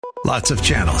Lots of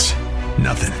channels,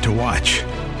 nothing to watch,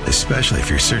 especially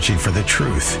if you're searching for the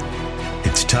truth.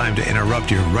 It's time to interrupt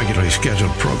your regularly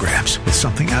scheduled programs with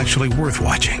something actually worth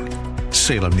watching.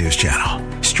 Salem News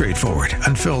Channel. Straightforward,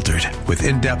 unfiltered, with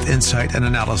in-depth insight and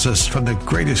analysis from the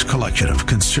greatest collection of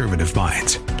conservative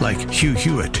minds like Hugh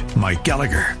Hewitt, Mike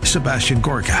Gallagher, Sebastian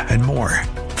Gorka, and more.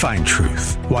 Find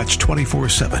truth. Watch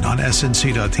 24/7 on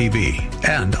snc.tv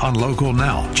and on Local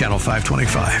Now, Channel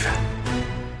 525.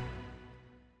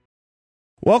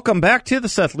 Welcome back to the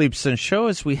Seth Leibsohn Show.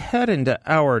 As we head into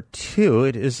Hour 2,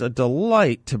 it is a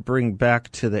delight to bring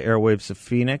back to the airwaves of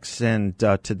Phoenix and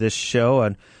to this show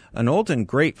an old and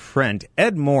great friend,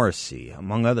 Ed Morrissey.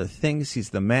 Among other things, he's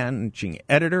the managing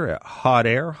editor at Hot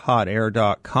Air,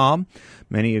 hotair.com.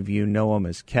 Many of you know him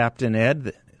as Captain Ed,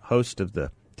 the host of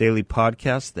the daily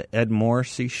podcast, The Ed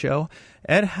Morrissey Show.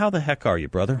 Ed, how the heck are you,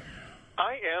 brother?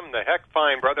 I am the heck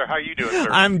fine, brother. How you doing, sir?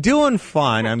 I'm doing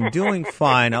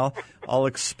fine. I'll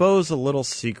expose a little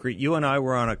secret. You and I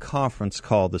were on a conference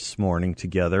call this morning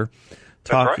together,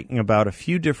 talking about a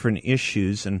few different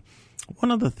issues, and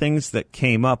one of the things that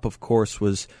came up, of course,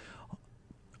 was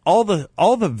all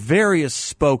the various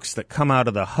spokes that come out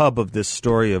of the hub of this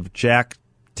story of Jack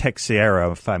Teixeira,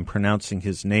 if I'm pronouncing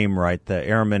his name right, the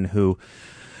airman who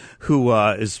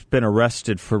has been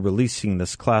arrested for releasing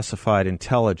this classified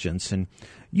intelligence. And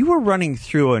you were running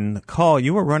through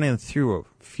a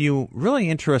few really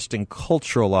interesting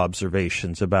cultural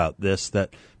observations about this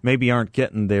that maybe aren't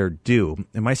getting their due.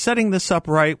 Am I setting this up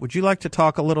right? Would you like to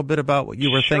talk a little bit about what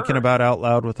you were thinking about out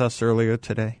loud with us earlier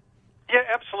today? Yeah,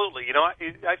 absolutely. You know,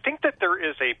 I think that there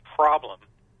is a problem,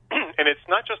 and it's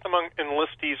not just among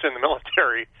enlistees in the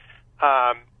military,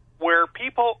 where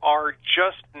people are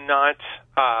just not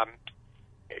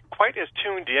quite as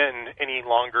tuned in any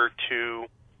longer to,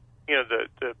 you know,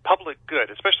 the public good,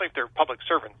 especially if they're public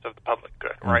servants of the public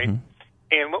good, right? Mm-hmm.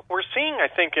 And what we're seeing, I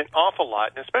think, an awful lot,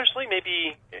 and especially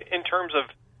maybe in terms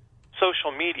of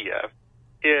social media,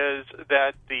 is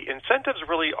that the incentives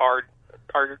really are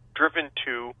driven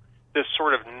to this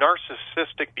sort of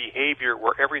narcissistic behavior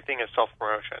where everything is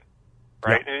self-promotion,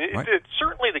 right? Yeah, and right. It's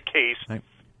certainly the case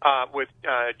with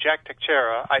Jack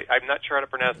Teixeira. I'm not sure how to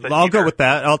pronounce that. I'll go with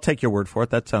that. I'll take your word for it.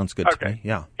 That sounds good to me.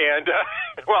 Yeah. And,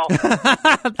 well...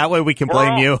 that way we can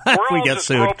blame you if we get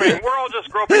sued. We're all just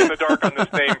groping in the dark on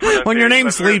this name. When your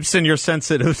name's Leibsohn, you're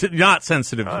not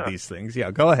sensitive to these things.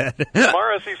 Yeah, go ahead.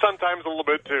 Morrissey sometimes a little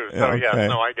bit, too. So, okay. Yeah,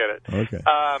 no, I get it. Okay.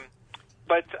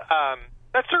 But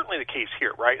that's certainly the case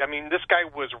here, right? I mean, this guy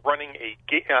was running a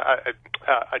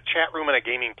chat room and a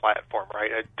gaming platform,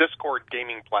 right? A Discord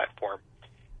gaming platform.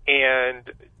 And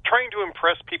trying to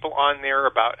impress people on there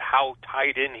about how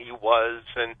tied in he was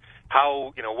and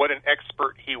how, you know, what an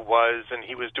expert he was, and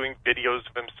he was doing videos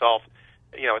of himself,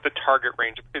 you know, at the target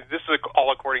range. This is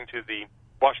all according to the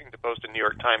Washington Post and New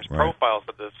York Times profiles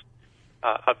of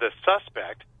this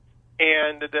suspect,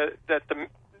 and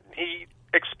he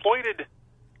exploited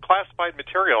classified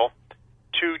material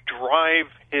to drive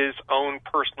his own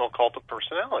personal cult of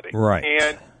personality. Right.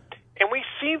 And we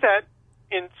see that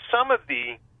in some of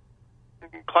the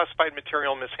classified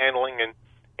material mishandling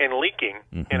and leaking.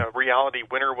 Mm-hmm. You know, Reality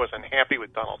Winner was unhappy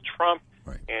with Donald Trump,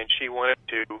 and she wanted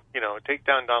to, you know, take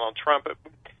down Donald Trump.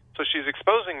 So she's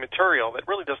exposing material that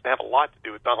really doesn't have a lot to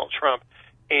do with Donald Trump,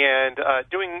 and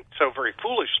doing so very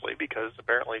foolishly because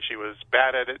apparently she was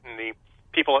bad at it, and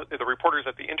the reporters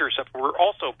at The Intercept were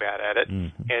also bad at it,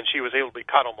 and she was able to be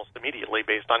caught almost immediately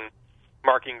based on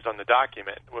markings on the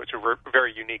document, which were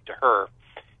very unique to her.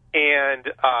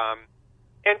 And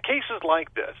cases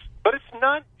like this, but it's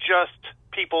not just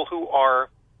people who are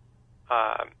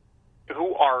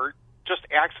just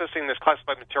accessing this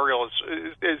classified material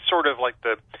is sort of like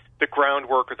the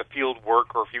groundwork or the field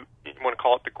work, or if you want to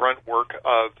call it the grunt work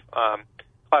of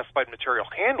classified material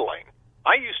handling.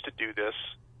 I used to do this.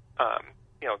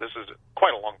 You know, this is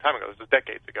quite a long time ago. This is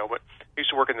decades ago, but I used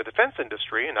to work in the defense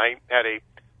industry, and I had a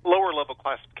lower level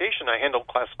classification. I handled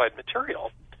classified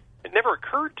material. It never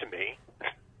occurred to me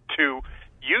to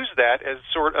use that as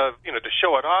sort of, you know, to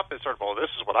show it off as sort of, well, this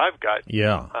is what I've got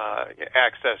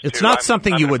access to. It's not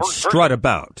something you would strut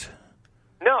about.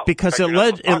 No. Because it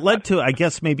led to, I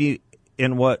guess, maybe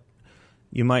in what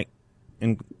you might,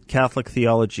 in Catholic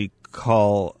theology,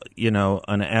 call, you know,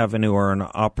 an avenue or an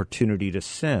opportunity to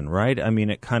sin, right? I mean,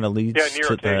 it kind of leads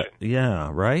to that. Yeah,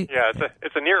 right? Yeah,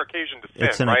 it's a near occasion to sin,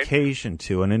 It's an occasion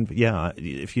to. And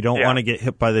if you don't want to get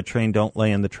hit by the train, don't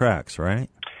lay in the tracks, right?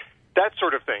 That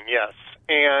sort of thing, yes.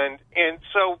 And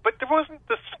so, but there wasn't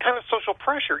this kind of social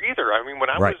pressure either. I mean, when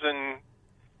I was in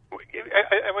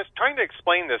I was trying to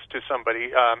explain this to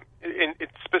somebody,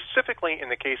 specifically in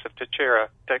the case of Texera,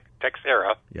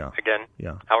 again,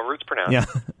 however it's pronounced.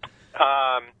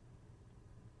 Yeah.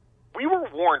 We were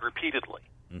warned repeatedly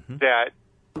that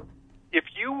if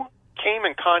you came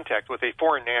in contact with a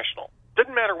foreign national,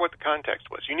 didn't matter what the context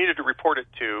was, you needed to report it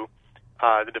to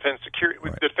the Defense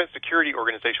Security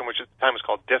Organization, which at the time was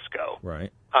called DISCO,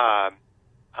 right,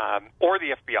 or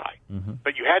the FBI.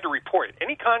 But you had to report it.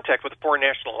 Any contact with a foreign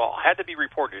national at all had to be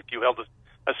reported if you held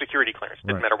a security clearance.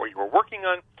 Didn't matter what you were working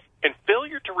on. And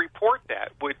failure to report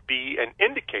that would be an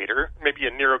indicator, maybe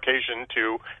a near occasion,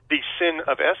 to the sin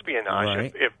of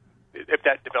espionage if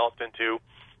that developed into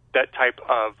that type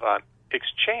of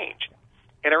exchange.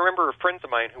 And I remember friends of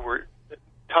mine who were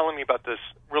telling me about this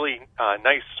really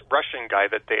nice Russian guy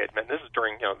that they had met. This is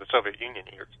during the Soviet Union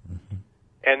years,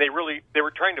 and they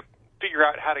were trying to figure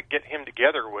out how to get him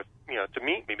together with to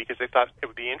meet me because they thought it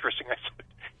would be interesting. I said,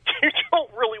 "You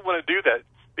don't really want to do that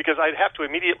because I'd have to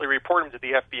immediately report him to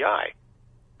the FBI."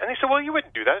 And they said, "Well, you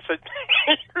wouldn't do that." I said,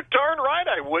 "You're darn right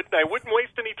I wouldn't. I wouldn't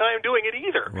waste any time doing it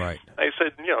either." Right. I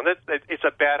said, it's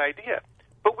a bad idea.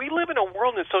 But we live in a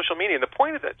world in social media, and the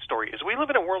point of that story is we live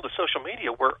in a world of social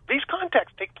media where these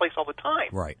contacts take place all the time.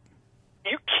 Right.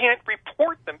 You can't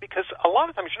report them because a lot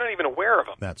of times you're not even aware of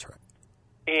them. That's right.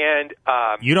 And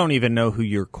you don't even know who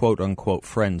your quote-unquote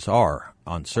friends are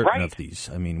on certain of these.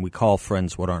 I mean, we call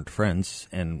friends what aren't friends,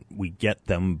 and we get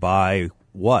them by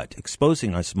what?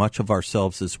 Exposing as much of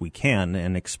ourselves as we can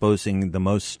and exposing the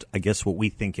most, I guess, what we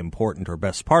think important or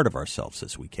best part of ourselves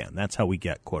as we can. That's how we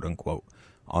get quote-unquote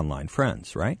online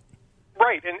friends, right?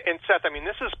 Right, and Seth, I mean,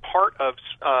 this is part of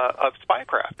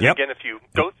spycraft. Yep. Again, if you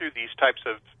go through these types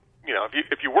of,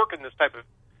 if you work in this type of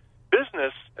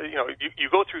business, you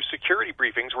go through security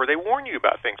briefings where they warn you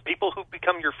about things. People who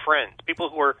become your friends, people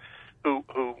who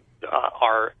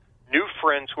are new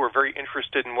friends who are very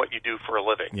interested in what you do for a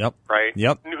living. Yep. Right.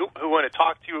 Yep. Who want to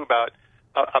talk to you about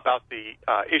the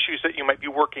issues that you might be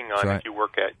working on if you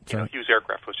work at Hughes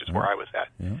Aircraft, which is where I was at.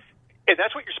 Yeah. And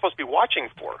that's what you're supposed to be watching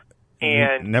for.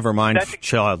 And never mind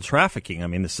child trafficking. I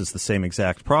mean, this is the same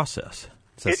exact process.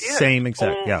 It's the same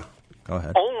exact. Yeah. Go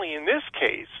ahead. Only in this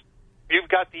case, you've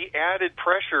got the added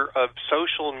pressure of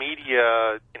social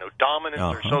media, dominance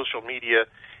or social media,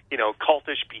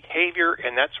 cultish behavior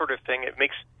and that sort of thing.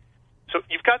 So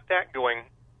you've got that going,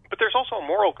 but there's also a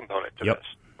moral component to this,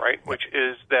 right? Which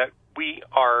is that we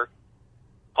are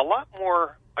a lot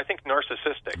more, I think,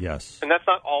 narcissistic. Yes. And that's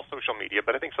not all social media,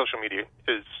 but I think social media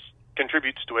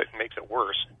contributes to it and makes it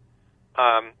worse.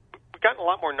 We've gotten a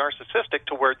lot more narcissistic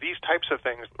to where these types of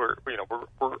things, we're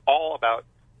all about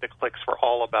the clicks. We're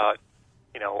all about,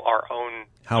 our own.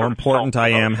 How important I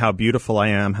am, how beautiful I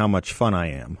am, how much fun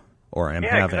I am, or am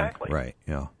having. Exactly. Right.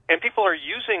 Yeah. And people are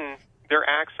using their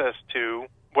access to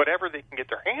whatever they can get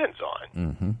their hands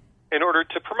on in order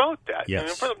to promote that. Yes.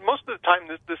 And for most of the time,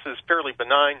 this is fairly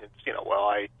benign. It's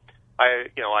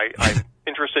I'm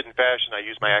interested in fashion. I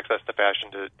use my access to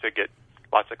fashion to get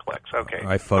lots of clicks. Okay.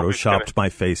 I photoshopped my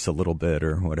face a little bit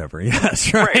or whatever.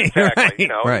 Yes. Right. Right. Exactly.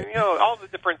 Right. All the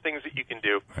different things that you can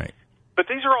do. Right. But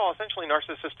these are all essentially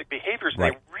narcissistic behaviors, and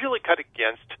they really cut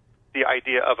against the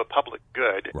idea of a public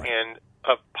good and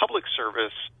of public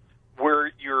service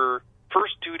where your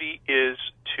first duty is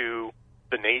to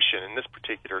the nation, in this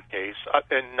particular case,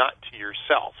 and not to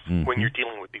yourself when you're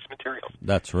dealing with these materials.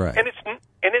 That's right. And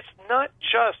it's not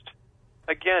just,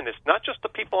 again, it's not just the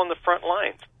people on the front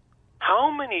lines. How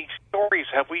many stories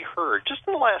have we heard just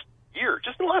in the last year,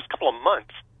 just in the last couple of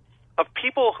months, of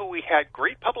people who we had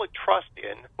great public trust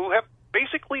in who have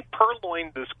basically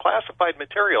purloined this classified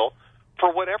material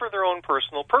for whatever their own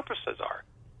personal purposes are?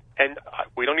 And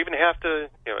we don't even have to,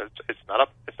 it's not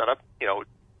a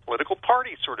political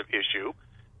party sort of issue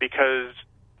because,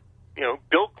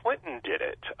 Bill Clinton did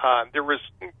it. There was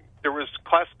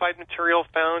classified material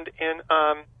found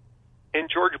in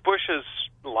George Bush's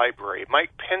library,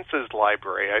 Mike Pence's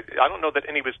library. I don't know that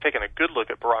anybody's taken a good look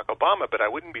at Barack Obama, but I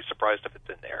wouldn't be surprised if it's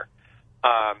in there.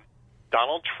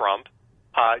 Donald Trump,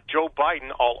 Joe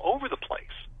Biden, all over the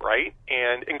place, right?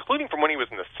 And including from when he was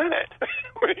in the Senate,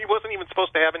 when he wasn't even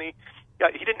supposed to have any.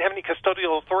 He didn't have any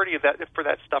custodial authority for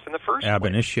that stuff in the first place. Ab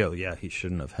initio, he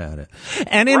shouldn't have had it.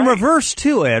 And in reverse,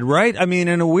 too, Ed, right? I mean,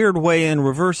 in a weird way, in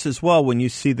reverse as well, when you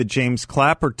see the James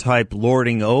Clapper type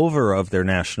lording over of their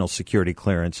national security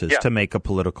clearances to make a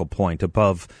political point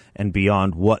above and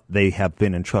beyond what they have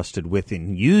been entrusted with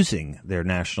in using their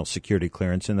national security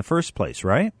clearance in the first place,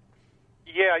 right?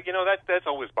 Yeah, that's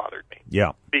always bothered me.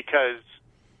 Yeah. Because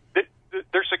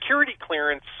their security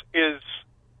clearance is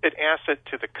an asset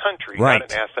to the country, right.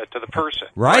 not an asset to the person.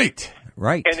 Right.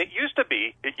 Right. And it used to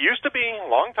be a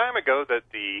long time ago that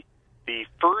the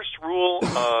first rule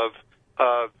of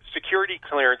Security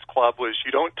Clearance Club was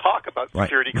you don't talk about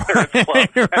Security Clearance Club. Right.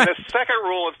 And the second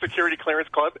rule of Security Clearance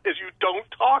Club is you don't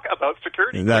talk about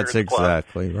Security Clearance Club. That's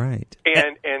exactly right.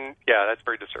 And yeah, that's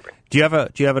very disturbing. Do you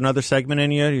have another segment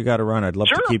in you? You got to run. I'd love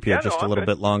to keep you a little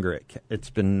bit longer. It's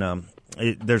been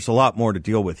there's a lot more to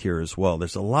deal with here as well.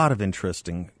 There's a lot of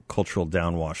interesting cultural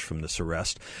downwash from this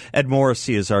arrest. Ed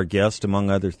Morrissey is our guest,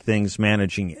 among other things,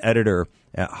 managing editor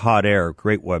at Hot Air.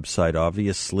 Great website,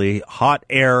 obviously,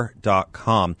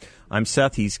 hotair.com. I'm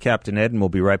Seth. He's Captain Ed, and we'll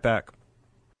be right back.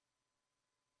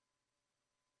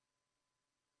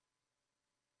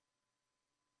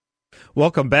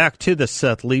 Welcome back to the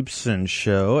Seth Leibsohn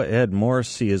Show. Ed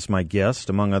Morrissey is my guest,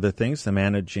 among other things, the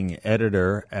managing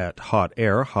editor at Hot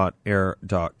Air,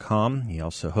 hotair.com. He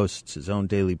also hosts his own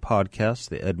daily podcast,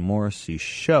 The Ed Morrissey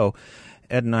Show.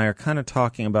 Ed and I are kind of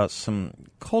talking about some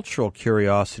cultural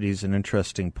curiosities and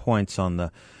interesting points on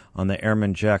the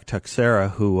airman Jack Teixeira,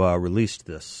 who released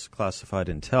this classified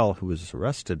intel, who was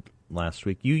arrested last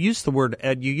week. You used the word,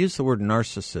 Ed,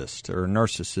 narcissist or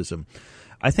narcissism.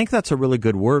 I think that's a really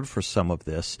good word for some of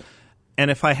this. And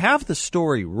if I have the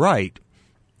story right,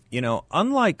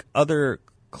 unlike other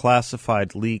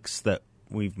classified leaks that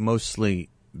we've mostly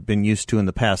been used to in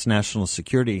the past, national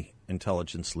security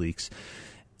intelligence leaks,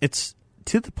 it's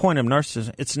to the point of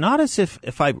narcissism. It's not as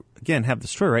if I, again, have the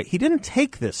story right, he didn't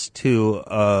take this to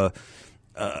a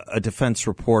defense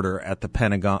reporter at the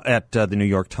Pentagon, at the New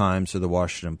York Times or the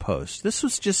Washington Post. This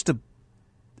was just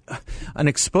an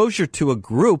exposure to a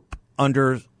group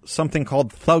under something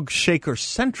called Thug Shaker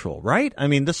Central, right? I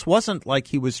mean, this wasn't like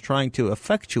he was trying to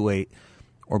effectuate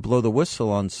or blow the whistle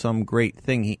on some great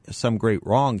thing, some great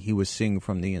wrong he was seeing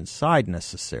from the inside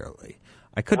necessarily.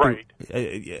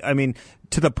 I mean,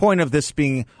 to the point of this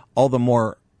being all the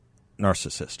more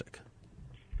narcissistic.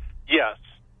 Yes,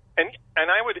 and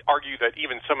I would argue that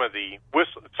even some of the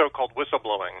so-called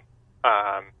whistleblowing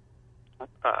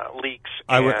leaks.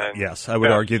 I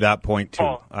would argue that point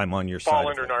too. I'm on your side. Fall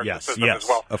under narcissism yes, as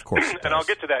well. Of course, and I'll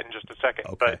get to that in just a second.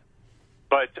 Okay.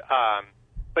 But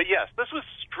yes, this was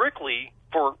strictly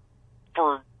for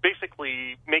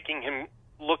basically making him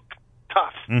look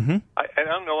tough. Mm-hmm. I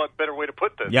don't know a better way to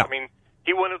put this. Yeah. I mean,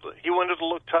 he wanted to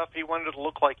look tough. He wanted to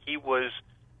look like he was,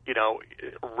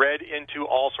 read into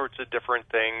all sorts of different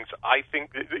things. I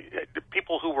think the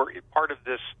people who were part of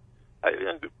this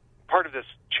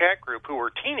chat group, who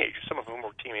were teenagers, some of whom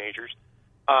were teenagers,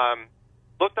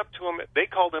 looked up to him. They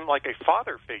called him like a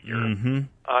father figure.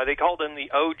 Mm-hmm. They called him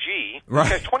the OG.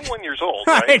 Right. He's 21 years old,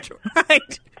 right?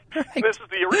 Right. This is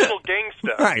the original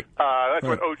gangsta. Right. That's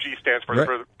what OG stands for,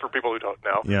 right. for people who don't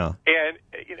know. Yeah. And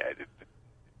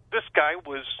this guy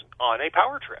was on a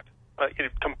power trip,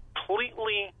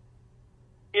 completely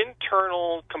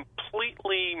internal,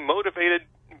 completely motivated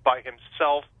by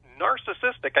himself,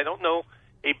 narcissistic. I don't know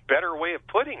a better way of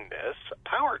putting this,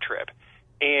 power trip.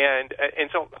 And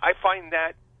so I find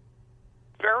that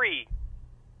very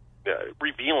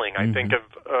revealing, I think, of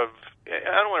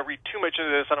I don't want to read too much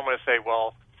into this. I don't want to say,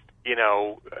 well,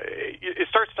 it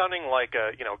starts sounding like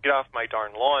a, get off my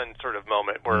darn lawn sort of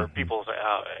moment where people say,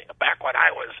 back when I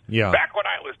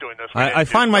was doing this. I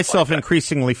find myself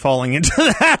increasingly falling into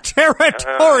that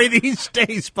territory these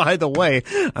days, by the way.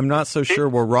 I'm not so sure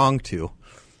we're wrong to.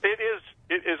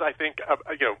 It is, I think,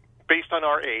 based on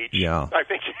our age, I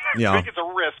think it's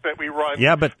a risk that we run.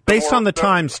 Yeah, but based on the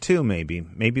times, too, maybe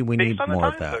we need more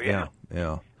of that. Though,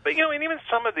 yeah. But, and even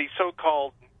some of the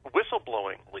so-called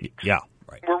whistleblowing leaks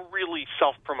were really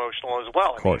self-promotional as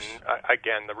well. Of course. I mean,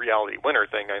 again, the reality winner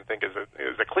thing, I think, is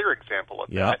a clear example of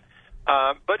that.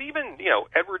 But even,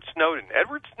 Edward Snowden.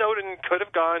 Edward Snowden could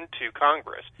have gone to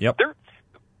Congress. Yep.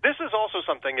 This is also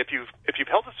something, if you've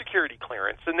held a security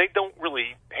clearance, and they don't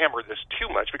really hammer this too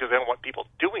much because they don't want people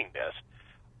doing this,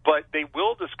 but they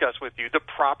will discuss with you the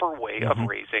proper way of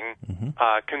raising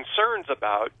concerns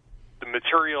about the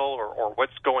material or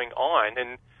what's going on.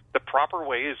 And the proper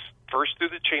way is first through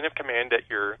the chain of command at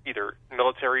your either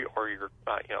military or your,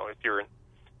 if you're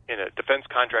in a defense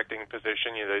contracting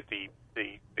position,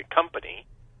 the company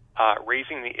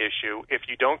raising the issue. If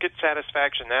you don't get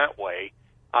satisfaction that way,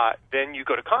 then you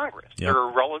go to Congress. Yeah.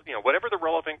 Whatever the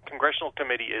relevant congressional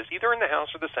committee is, either in the House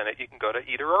or the Senate, you can go to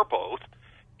either or both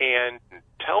and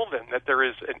tell them that there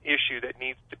is an issue that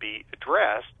needs to be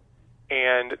addressed,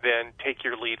 and then take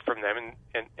your lead from them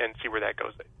and see where that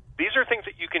goes. These are things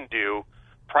that you can do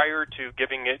prior to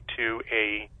giving it to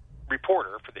a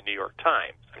reporter for the New York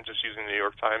Times. I'm just using the New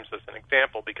York Times as an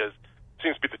example because it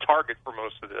seems to be the target for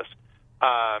most of this,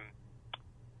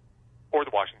 or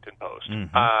the Washington Post.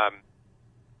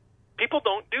 people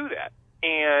don't do that,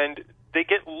 and they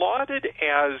get lauded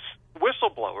as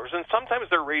whistleblowers, and sometimes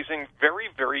they're raising very,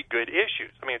 very good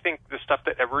issues. I mean, I think the stuff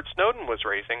that Edward Snowden was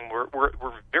raising were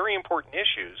very important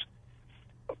issues.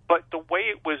 But the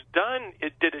way it was done,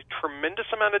 it did a tremendous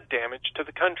amount of damage to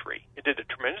the country. It did a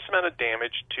tremendous amount of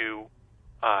damage to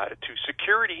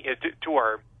security, to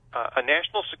our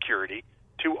national security,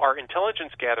 to our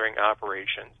intelligence gathering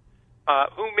operations,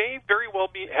 who may very well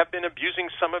have been abusing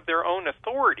some of their own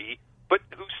authority, but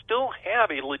who still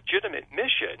have a legitimate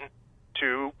mission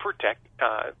to protect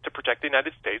the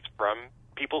United States from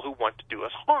people who want to do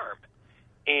us harm.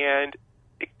 And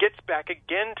it gets back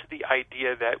again to the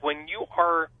idea that when you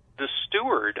are the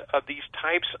steward of these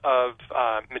types of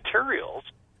materials,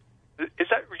 is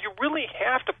that you really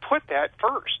have to put that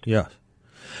first. Yes.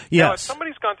 Yes. Now, if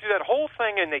somebody's gone through that whole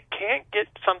thing and they can't get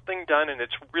something done and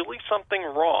it's really something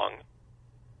wrong,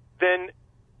 then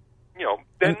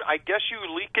I guess you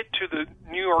leak it to the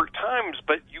New York Times,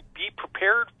 but you be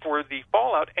prepared for the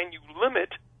fallout and you limit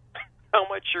how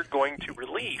much you're going to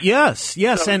release. Yes,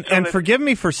 and forgive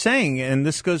me for saying, and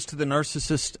this goes to the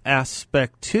narcissist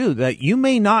aspect too, that you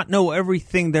may not know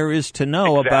everything there is to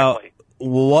know about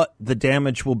what the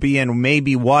damage will be and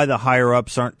maybe why the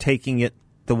higher-ups aren't taking it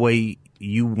the way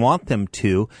you want them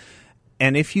to.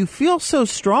 And if you feel so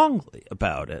strongly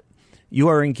about it, you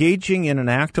are engaging in an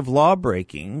act of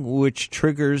law-breaking, which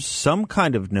triggers some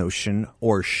kind of notion,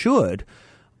 or should,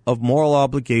 of moral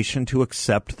obligation to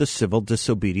accept the civil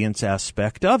disobedience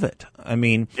aspect of it. I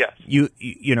mean, yes. you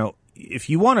know, if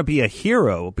you want to be a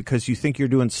hero because you think you're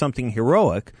doing something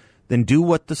heroic, then do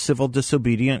what the civil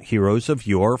disobedient heroes of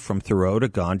yore, from Thoreau to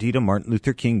Gandhi to Martin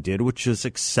Luther King, did, which is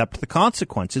accept the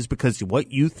consequences, because what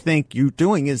you think you're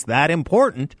doing is that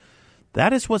important.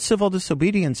 That is what civil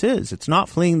disobedience is. It's not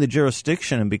fleeing the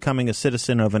jurisdiction and becoming a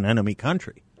citizen of an enemy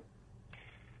country.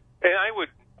 And I would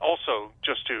also,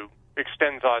 just to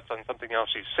extend thoughts on something else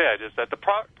you said, is that the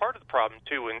part of the problem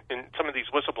too in some of these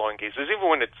whistleblowing cases, even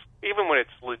when it's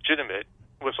legitimate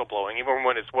whistleblowing, even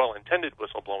when it's well-intended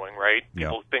whistleblowing, right? Yeah.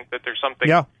 People think that there's something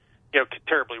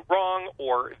terribly wrong,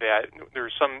 or that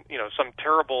there's some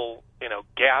terrible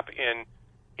gap in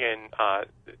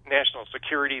national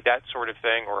security, that sort of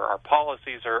thing, or our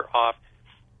policies are off,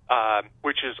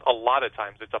 which is a lot of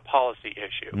times it's a policy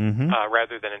issue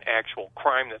rather than an actual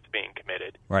crime that's being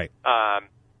committed. Right.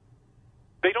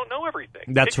 They don't know everything.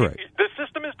 That's right. The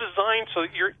system is designed so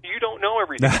you don't know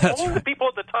everything. Only the people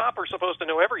at the top are supposed to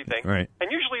know everything, right?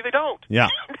 And usually they don't. Yeah.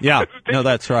 No,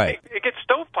 that's right. It gets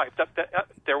stovepiped up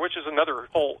there, which is another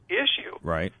whole issue.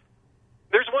 Right.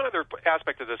 There's one other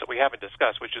aspect of this that we haven't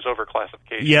discussed, which is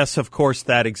overclassification. Yes, of course,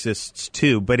 that exists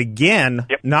too. But again,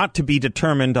 not to be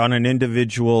determined on an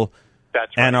individual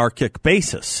anarchic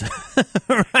basis.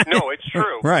 Right? No, it's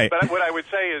true. Right. But what I would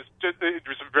say is, just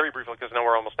very briefly, because now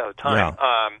we're almost out of time,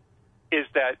 is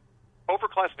that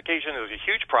overclassification is a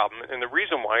huge problem, and the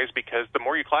reason why is because the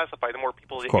more you classify, the more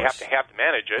people you have to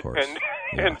manage it,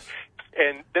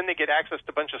 and then they get access to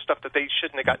a bunch of stuff that they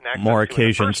shouldn't have gotten access to. More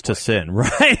occasions to sin,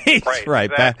 right?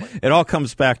 Right. Exactly. It all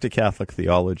comes back to Catholic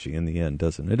theology in the end,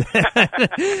 doesn't it?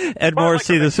 Ed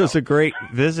Morrissey, this was a great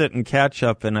visit and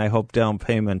catch-up, and I hope down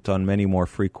payment on many more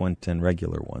frequent and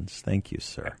regular ones. Thank you,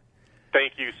 sir.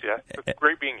 Thank you, Seth. It's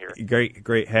great being here.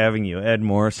 Great having you. Ed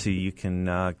Morrissey, you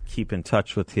can keep in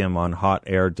touch with him on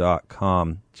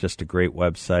hotair.com. Just a great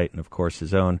website, and, of course,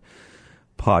 his own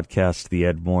podcast, The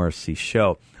Ed Morrissey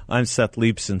Show. I'm Seth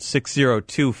Leibson,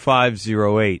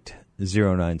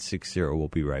 602-508-0960. We'll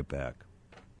be right back.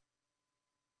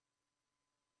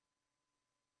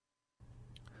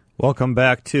 Welcome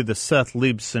back to the Seth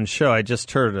Leibson Show. I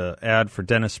just heard an ad for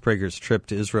Dennis Prager's trip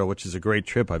to Israel, which is a great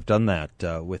trip. I've done that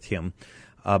with him.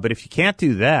 But if you can't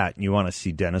do that and you want to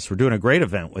see Dennis, we're doing a great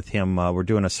event with him. We're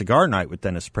doing a cigar night with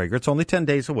Dennis Prager. It's only 10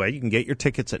 days away. You can get your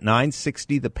tickets at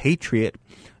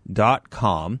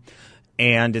 960thepatriot.com.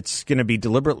 And it's going to be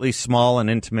deliberately small and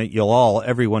intimate.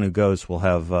 Everyone who goes will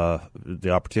have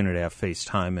the opportunity to have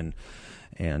FaceTime.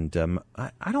 And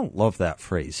I don't love that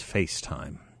phrase,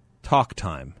 FaceTime. Talk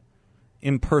time.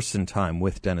 In-person time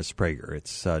with Dennis Prager.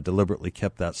 It's deliberately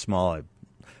kept that small. I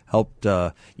helped,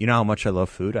 you know how much I love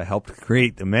food. I helped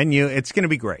create the menu. It's going to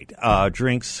be great.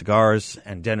 Drinks, cigars,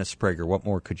 and Dennis Prager. What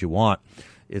more could you want?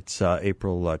 It's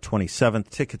April 27th.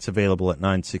 Tickets available at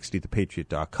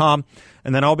 960thepatriot.com.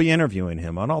 And then I'll be interviewing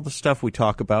him on all the stuff we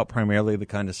talk about, primarily the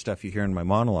kind of stuff you hear in my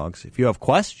monologues. If you have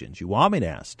questions you want me to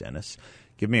ask Dennis,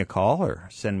 give me a call or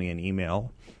send me an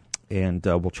email, and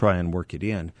we'll try and work it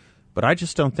in. But I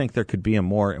just don't think there could be a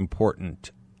more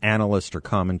important analyst or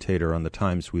commentator on the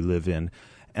times we live in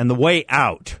and the way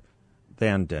out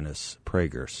than Dennis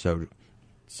Prager. So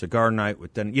cigar night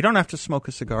with Dennis. You don't have to smoke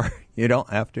a cigar. You don't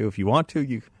have to. If you want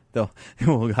to,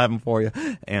 we'll have them for you.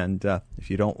 And if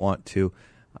you don't want to,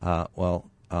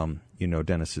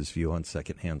 Dennis's view on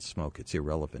secondhand smoke. It's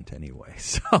irrelevant anyway.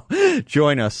 So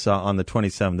join us on the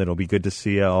 27th. It'll be good to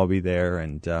see you. I'll be there.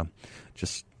 And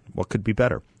just what could be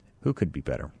better? Who could be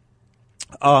better?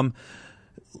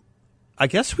 I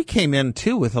guess we came in,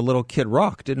 too, with a little Kid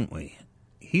Rock, didn't we?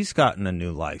 He's gotten a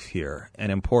new life here, and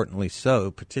importantly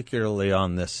so, particularly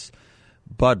on this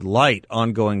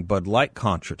ongoing Bud Light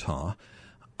contretemps.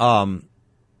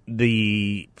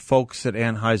 The folks at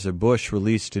Anheuser-Busch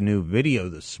released a new video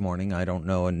this morning.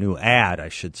 A new ad, I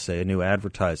should say, a new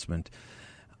advertisement.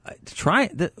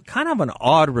 Kind of an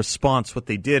odd response. What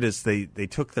they did is they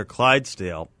took their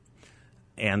Clydesdale,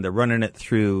 and they're running it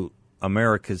through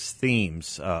America's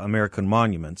themes, American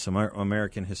monuments,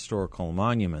 American historical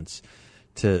monuments,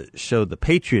 to show the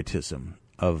patriotism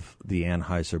of the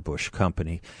Anheuser-Busch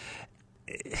company.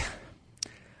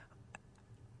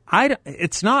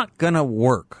 It's not going to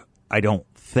work, I don't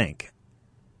think.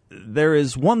 There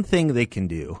is one thing they can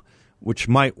do which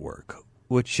might work,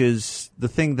 which is the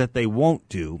thing that they won't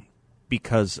do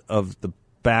because of the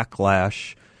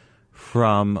backlash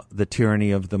from the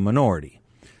tyranny of the minority,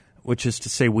 which is to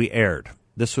say we erred.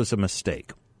 This was a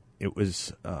mistake. It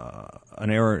was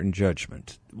an error in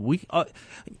judgment.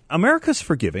 America's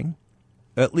forgiving.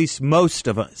 At least most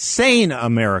of us. Sane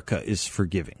America is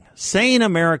forgiving. Sane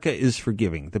America is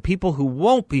forgiving. The people who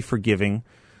won't be forgiving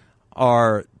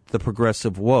are the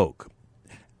progressive woke.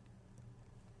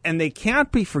 And they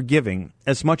can't be forgiving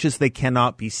as much as they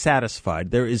cannot be satisfied.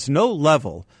 There is no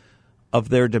level of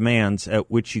their demands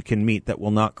at which you can meet that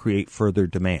will not create further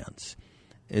demands.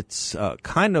 It's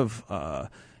kind of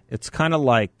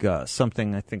like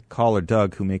something I think Caller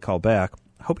Doug, who may call back,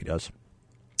 I hope he does,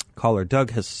 Caller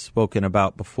Doug has spoken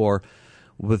about before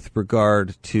with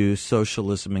regard to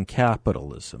socialism and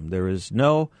capitalism. There is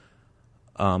no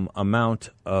amount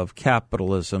of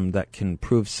capitalism that can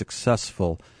prove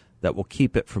successful that will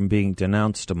keep it from being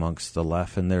denounced amongst the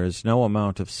left, and there is no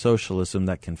amount of socialism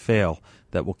that can fail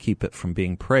that will keep it from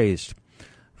being praised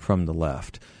from the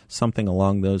left. Something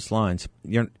along those lines.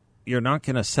 You're not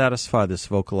going to satisfy this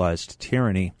vocalized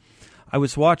tyranny. I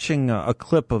was watching a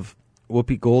clip of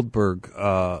Whoopi Goldberg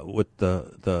with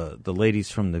the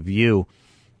ladies from The View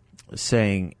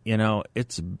saying,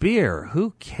 it's beer.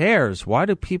 Who cares? Why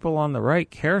do people on the right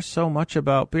care so much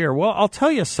about beer? Well, I'll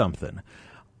tell you something.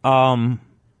 For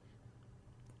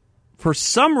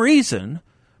some reason,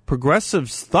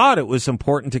 progressives thought it was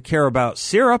important to care about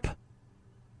syrup,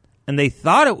 and they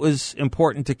thought it was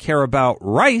important to care about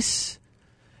rice,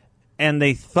 and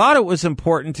they thought it was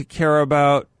important to care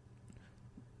about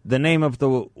the name of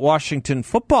the Washington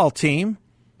football team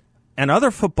and other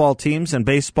football teams and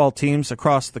baseball teams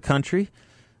across the country.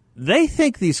 They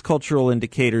think these cultural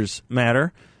indicators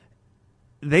matter.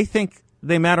 They think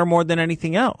they matter more than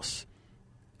anything else.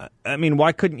 I mean,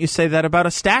 why couldn't you say that about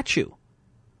a statue?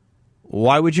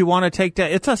 Why would you want to take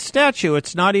that? It's a statue.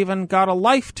 It's not even got a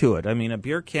life to it. I mean, a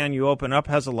beer can you open up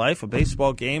has a life. A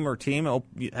baseball game or team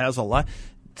has a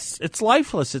life. It's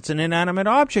lifeless. It's an inanimate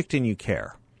object, and you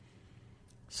care.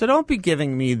 So don't be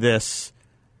giving me this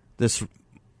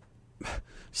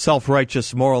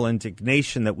self-righteous moral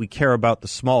indignation that we care about the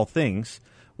small things.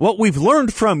 What we've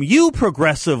learned from you,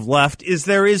 progressive left, is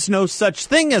there is no such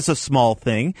thing as a small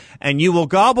thing, and you will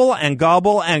gobble and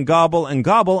gobble and gobble and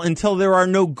gobble until there are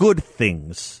no good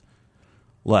things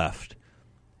left.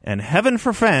 And heaven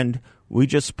forfend, we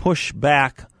just push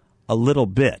back a little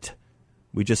bit.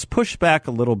 We just push back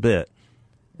a little bit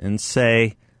and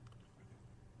say,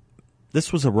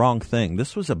 this was a wrong thing.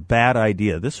 This was a bad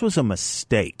idea. This was a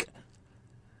mistake.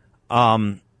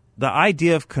 The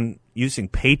idea of using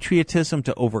patriotism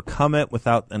to overcome it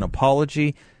without an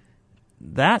apology,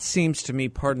 that seems to me,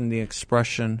 pardon the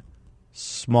expression,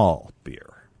 small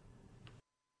beer.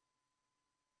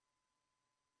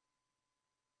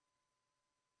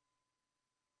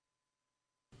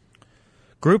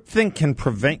 Groupthink can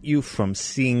prevent you from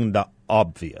seeing the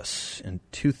obvious. In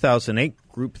 2008,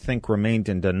 groupthink remained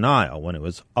in denial when it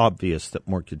was obvious that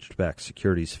mortgage-backed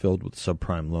securities filled with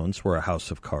subprime loans were a house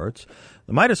of cards.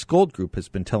 The Midas Gold Group has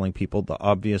been telling people the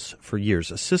obvious for years.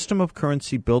 A system of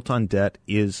currency built on debt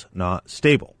is not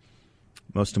stable.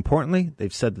 Most importantly,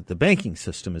 they've said that the banking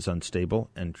system is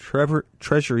unstable and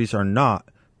treasuries are not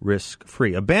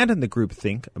risk-free. Abandon the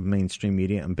groupthink of mainstream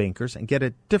media and bankers and get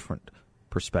a different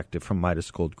perspective from Midas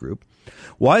Gold Group.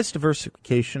 Wise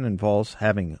diversification involves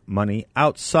having money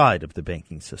outside of the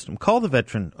banking system. Call the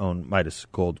veteran-owned Midas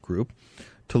Gold Group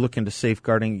to look into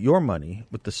safeguarding your money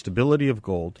with the stability of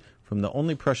gold from the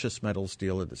only precious metals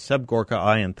dealer that Seb Gorka,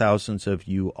 I, and thousands of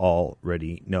you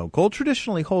already know. Gold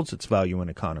traditionally holds its value when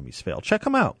economies fail. Check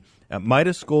them out at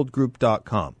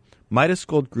MidasGoldGroup.com.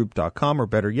 MidasGoldGroup.com, or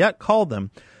better yet, call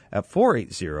them at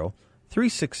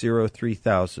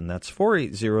 480-360-3000. That's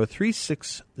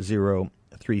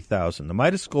 480-360-3000. The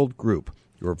Midas Gold Group,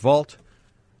 your vault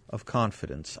of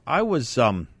confidence. I was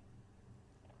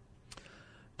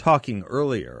talking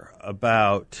earlier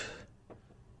about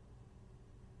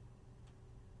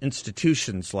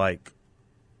institutions like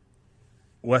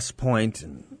West Point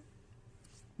and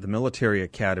the military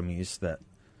academies that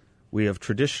we have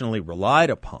traditionally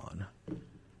relied upon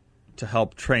to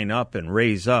help train up and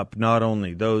raise up not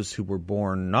only those who were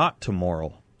born not to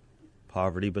moral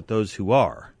poverty, but those who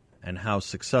are, and how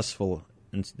successful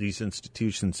these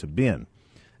institutions have been,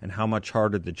 and how much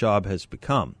harder the job has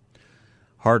become.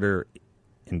 Harder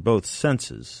in both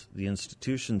senses. The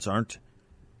institutions aren't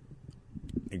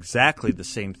exactly the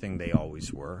same thing they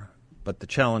always were, but the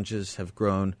challenges have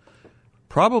grown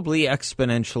probably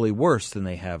exponentially worse than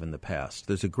they have in the past.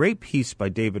 There's a great piece by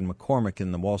David McCormick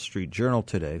in the Wall Street Journal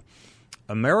today.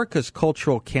 America's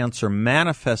cultural cancer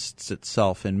manifests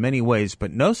itself in many ways,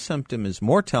 but no symptom is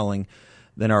more telling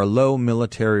than our low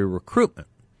military recruitment.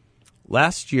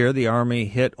 Last year, the Army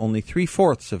hit only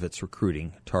 3/4 of its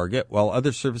recruiting target, while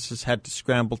other services had to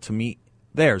scramble to meet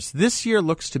theirs. This year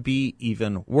looks to be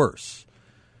even worse.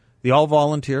 The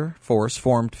all-volunteer force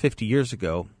formed 50 years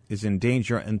ago is in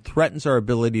danger and threatens our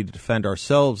ability to defend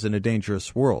ourselves in a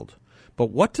dangerous world.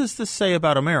 But what does this say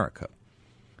about America?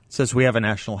 It says we have a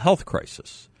national health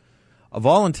crisis. A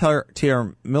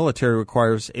volunteer military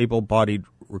requires able-bodied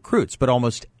recruits, but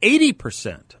almost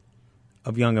 80%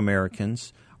 of young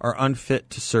Americans are unfit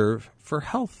to serve for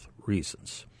health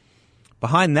reasons.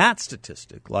 Behind that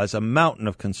statistic lies a mountain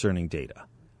of concerning data.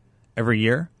 Every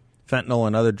year, fentanyl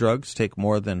and other drugs take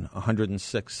more than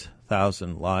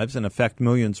 106,000 lives and affect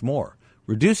millions more,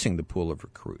 reducing the pool of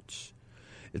recruits.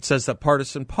 It says that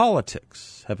partisan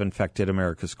politics have infected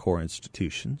America's core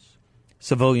institutions.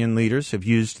 Civilian leaders have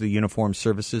used the uniformed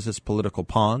services as political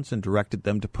pawns and directed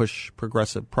them to push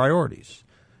progressive priorities.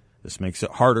 This makes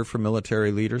it harder for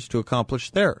military leaders to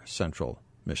accomplish their central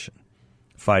mission,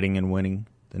 fighting and winning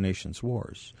the nation's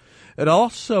wars. It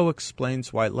also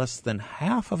explains why less than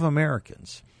half of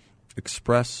Americans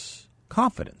express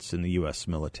confidence in the U.S.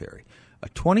 military, a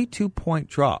 22-point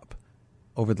drop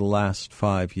over the last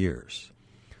 5 years.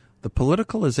 The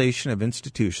politicalization of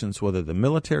institutions, whether the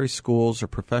military, schools, or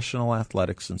professional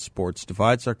athletics and sports,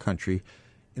 divides our country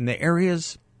in the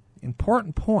areas,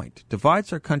 important point,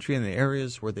 divides our country in the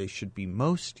areas where they should be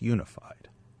most unified.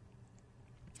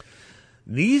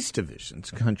 These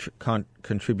divisions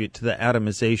contribute to the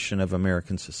atomization of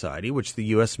American society, which the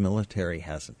U.S. military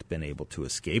hasn't been able to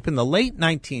escape. In the late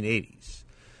 1980s,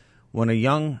 when a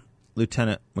young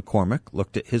Lieutenant McCormick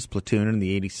looked at his platoon in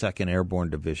the 82nd Airborne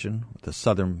Division with a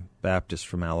Southern Baptist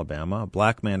from Alabama, a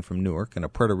black man from Newark, and a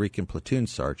Puerto Rican platoon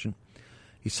sergeant,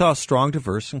 he saw a strong,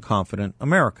 diverse, and confident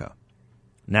America.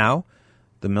 Now,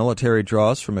 the military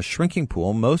draws from a shrinking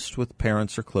pool, most with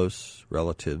parents or close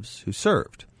relatives who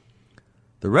served.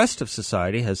 The rest of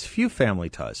society has few family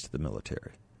ties to the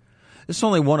military. It's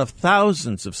only one of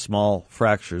thousands of small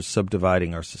fractures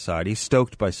subdividing our society,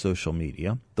 stoked by social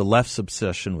media, the left's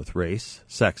obsession with race,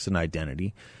 sex, and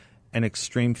identity, and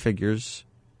extreme figures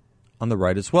on the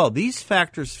right as well. These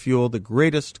factors fuel the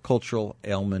greatest cultural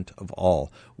ailment of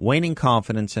all, waning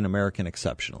confidence in American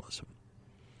exceptionalism.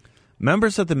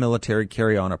 Members of the military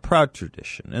carry on a proud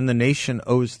tradition, and the nation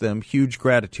owes them huge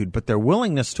gratitude, but their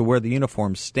willingness to wear the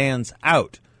uniform stands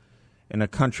out in a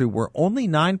country where only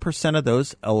 9% of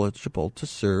those eligible to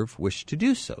serve wish to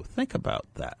do so. Think about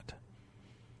that.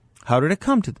 How did it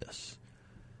come to this?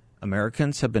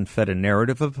 Americans have been fed a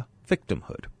narrative of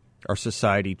victimhood. Our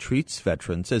society treats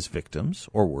veterans as victims,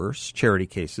 or worse, charity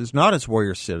cases, not as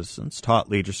warrior citizens, taught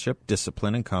leadership,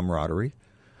 discipline, and camaraderie.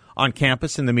 On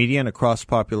campus, in the media, and across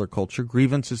popular culture,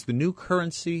 grievance is the new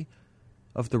currency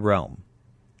of the realm.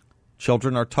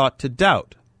 Children are taught to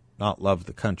doubt, not love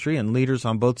the country, and leaders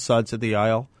on both sides of the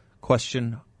aisle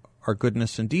question our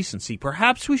goodness and decency.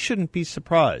 Perhaps we shouldn't be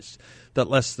surprised that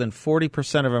less than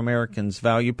 40% of Americans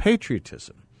value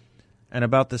patriotism, and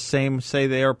about the same say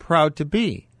they are proud to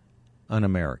be an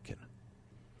American.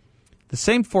 The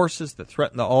same forces that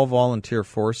threaten the all-volunteer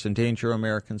force endanger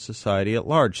American society at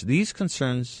large. These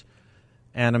concerns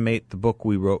animate the book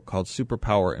we wrote called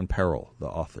Superpower in Peril, the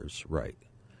authors write.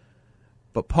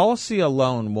 But policy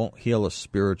alone won't heal a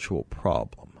spiritual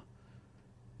problem.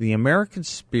 The American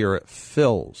spirit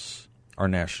fills our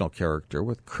national character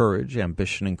with courage,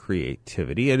 ambition, and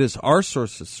creativity. It is our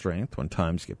source of strength when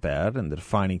times get bad and the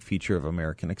defining feature of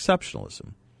American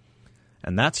exceptionalism.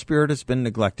 And that spirit has been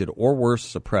neglected or worse,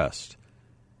 suppressed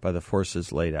by the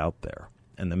forces laid out there.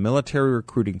 And the military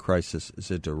recruiting crisis is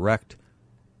a direct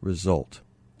result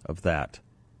of that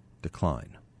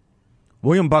decline.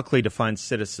 William Buckley defines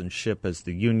citizenship as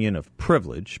the union of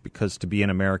privilege, because to be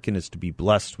an American is to be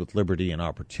blessed with liberty and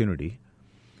opportunity.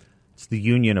 It's the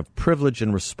union of privilege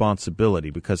and responsibility,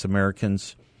 because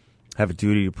Americans have a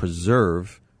duty to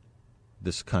preserve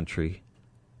this country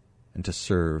and to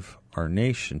serve our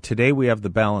nation. Today we have the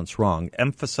balance wrong,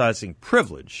 emphasizing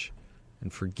privilege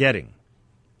and forgetting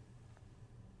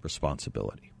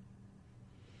responsibility.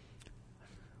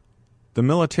 The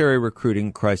military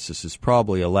recruiting crisis is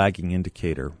probably a lagging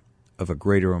indicator of a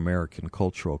greater American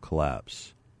cultural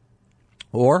collapse.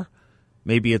 Or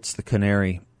maybe it's the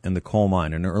canary in the coal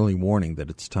mine, an early warning that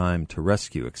it's time to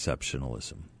rescue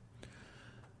exceptionalism.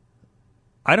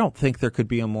 I don't think there could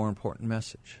be a more important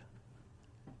message.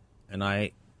 And I'm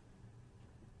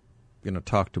going to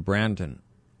talk to Brandon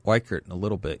Weichert in a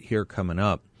little bit here coming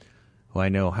up, who I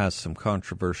know has some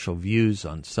controversial views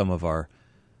on some of our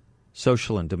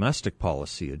social and domestic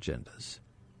policy agendas.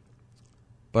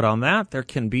 But on that, there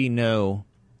can be no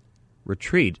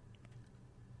retreat.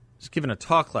 I was given a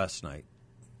talk last night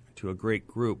to a great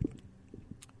group,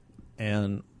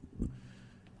 and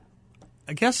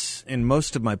I guess in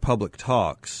most of my public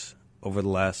talks over the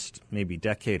last maybe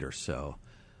decade or so,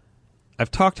 I've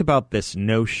talked about this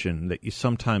notion that you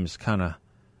sometimes kind of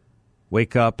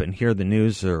wake up and hear the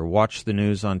news or watch the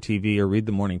news on TV or read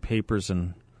the morning papers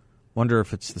and wonder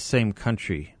if it's the same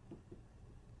country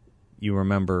you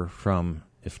remember from,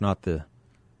 if not the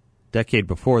decade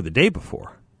before, the day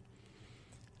before.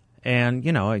 And,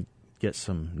 you know, I get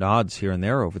some nods here and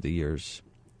there over the years.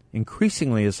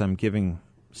 Increasingly, as I'm giving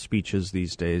speeches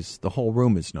these days, the whole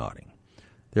room is nodding.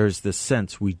 There's this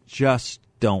sense we just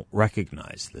don't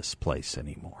recognize this place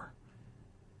anymore.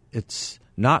 It's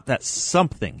not that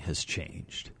something has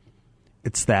changed.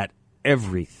 It's that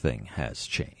everything has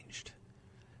changed.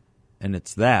 And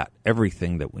it's that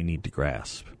everything that we need to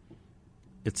grasp.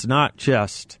 It's not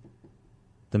just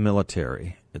the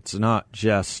military. It's not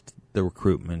just the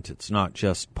recruitment. It's not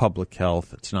just public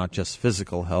health. It's not just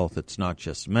physical health. It's not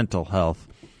just mental health.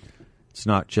 It's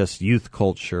not just youth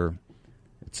culture.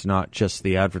 It's not just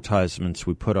the advertisements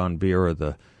we put on beer or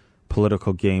the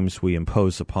political games we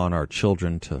impose upon our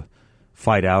children to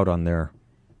fight out on their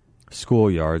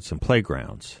schoolyards and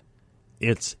playgrounds.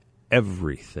 It's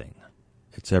everything.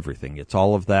 It's everything. It's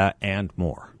all of that and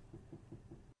more.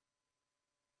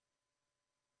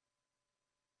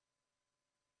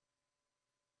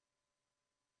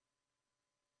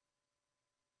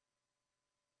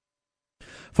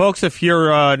 Folks, if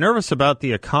you're nervous about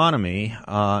the economy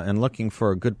and looking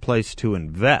for a good place to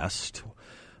invest,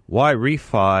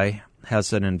 YRefy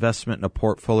has an investment in a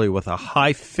portfolio with a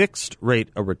high fixed rate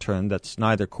of return that's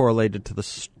neither correlated to the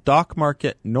stock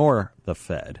market nor the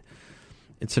Fed.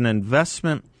 It's an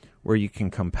investment where you can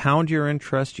compound your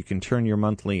interest. You can turn your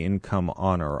monthly income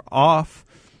on or off.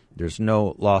 There's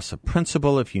no loss of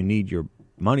principal if you need your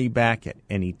money back at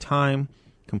any time.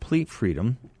 Complete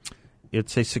freedom.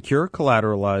 It's a secure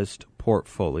collateralized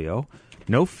portfolio,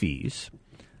 no fees.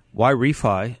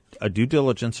 YRefy, a due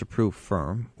diligence approved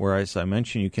firm, where, as I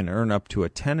mentioned, you can earn up to a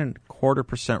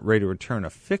 10.25% rate of return, a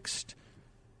fixed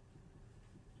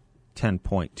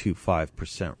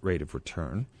 10.25% rate of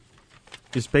return,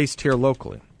 is based here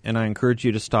locally. And I encourage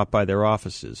you to stop by their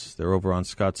offices. They're over on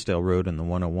Scottsdale Road in the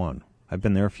 101. I've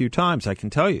been there a few times. I can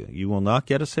tell you, you will not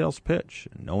get a sales pitch.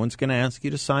 No one's going to ask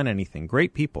you to sign anything.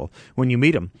 Great people. When you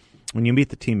meet them, when you meet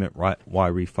the team at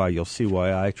YRefy, you'll see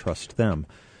why I trust them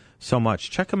so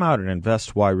much. Check them out at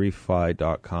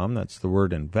investyrefy.com. That's the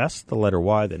word invest, the letter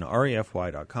Y, then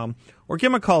refy.com. Or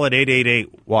give them a call at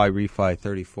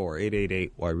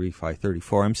 888-YRefy34,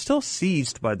 888-YRefy34. I'm still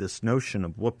seized by this notion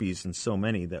of whoopies and so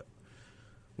many that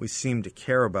we seem to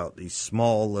care about these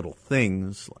small little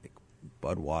things like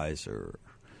Budweiser,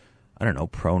 I don't know,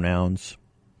 pronouns.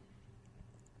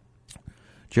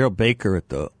 Gerard Baker at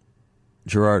the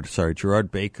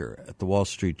Wall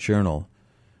Street Journal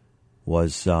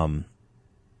was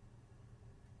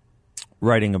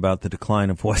writing about the decline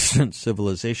of Western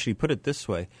civilization. He put it this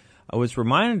way: I was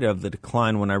reminded of the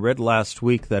decline when I read last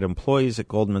week that employees at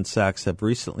Goldman Sachs have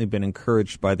recently been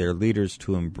encouraged by their leaders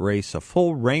to embrace a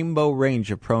full rainbow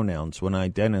range of pronouns when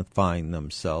identifying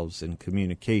themselves in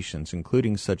communications,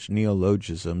 including such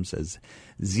neologisms as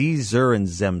ze, zer, and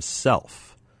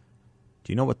zemself.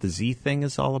 Do you know what the Z thing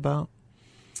is all about?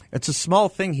 It's a small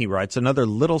thing, he writes, another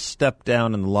little step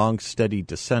down in the long, steady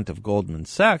descent of Goldman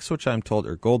Sachs, which I'm told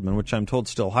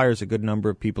still hires a good number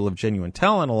of people of genuine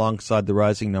talent alongside the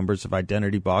rising numbers of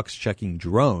identity box-checking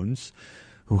drones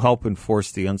who help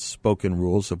enforce the unspoken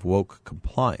rules of woke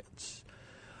compliance.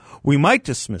 We might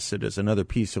dismiss it as another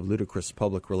piece of ludicrous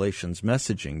public relations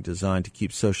messaging designed to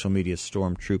keep social media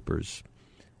stormtroopers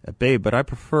at bay, but I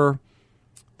prefer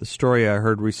the story I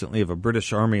heard recently of a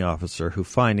British Army officer who,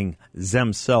 finding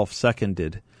themself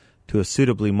seconded to a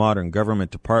suitably modern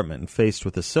government department and faced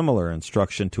with a similar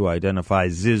instruction to identify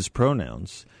his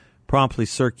pronouns, promptly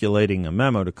circulating a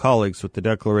memo to colleagues with the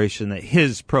declaration that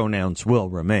his pronouns will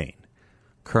remain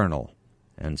Colonel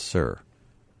and Sir.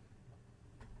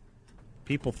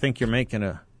 People think you're making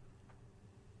a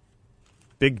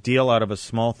big deal out of a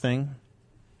small thing.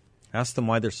 Ask them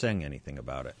why they're saying anything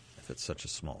about it, if it's such a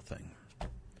small thing.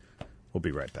 We'll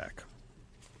be right back.